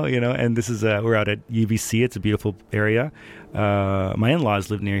right now, and this is, we're out at UBC. It's a beautiful area. My in-laws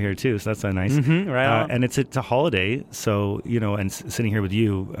live near here too, so that's nice. Right on. And it's a holiday, so, and sitting here with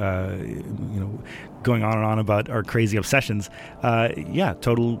you, going on and on about our crazy obsessions,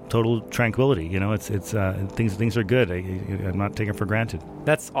 total tranquility. It's things are good. I'm not taking it for granted.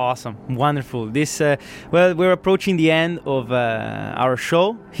 That's awesome. Wonderful. This, we're approaching the end of our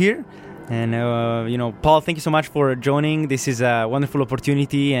show here. And, Paul, thank you so much for joining. This is a wonderful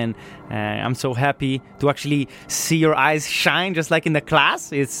opportunity, and I'm so happy to actually see your eyes shine just like in the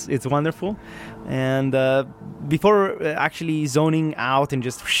class. It's wonderful. And before actually zoning out and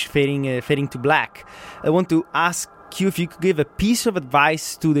just fading to black, I want to ask you if you could give a piece of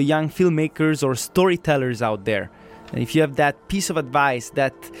advice to the young filmmakers or storytellers out there. And if you have that piece of advice,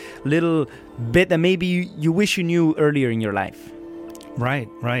 that little bit that maybe you wish you knew earlier in your life. Right.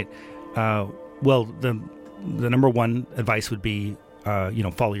 Well, the number one advice would be,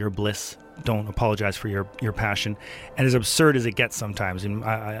 follow your bliss. Don't apologize for your passion. And as absurd as it gets sometimes, and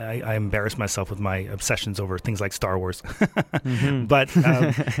I embarrass myself with my obsessions over things like Star Wars. But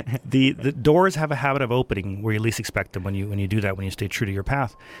the doors have a habit of opening where you least expect them when you do that, when you stay true to your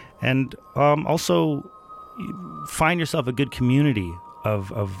path. And also find yourself a good community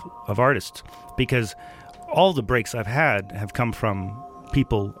of artists, because all the breaks I've had have come from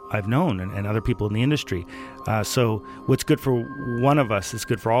people I've known and other people in the industry. So what's good for one of us is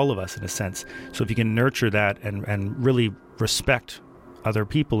good for all of us in a sense. So if you can nurture that and really respect other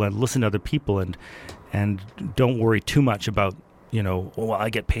people and listen to other people and don't worry too much about, I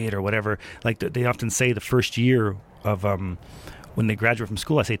get paid or whatever. Like they often say the first year of when they graduate from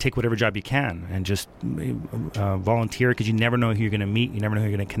school, I say take whatever job you can and just volunteer, because you never know who you're going to meet. You never know who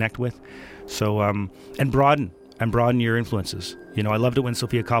you're going to connect with. So and broaden your influences. I loved it when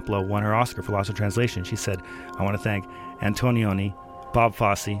Sofia Coppola won her Oscar for Lost in Translation. She said, I want to thank Antonioni, Bob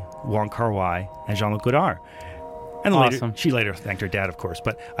Fosse, Wong Kar-wai, and Jean-Luc Godard. And awesome. She later thanked her dad, of course.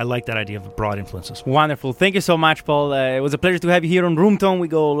 But I like that idea of broad influences. Wonderful. Thank you so much, Paul. It was a pleasure to have you here on Room Tone. We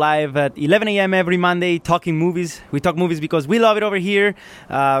go live at 11 a.m. every Monday talking movies. We talk movies because we love it over here.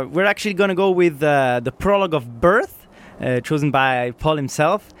 We're actually going to go with the prologue of Birth, chosen by Paul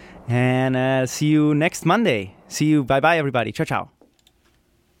himself. And see you next Monday. See you. Bye-bye, everybody. Ciao, ciao.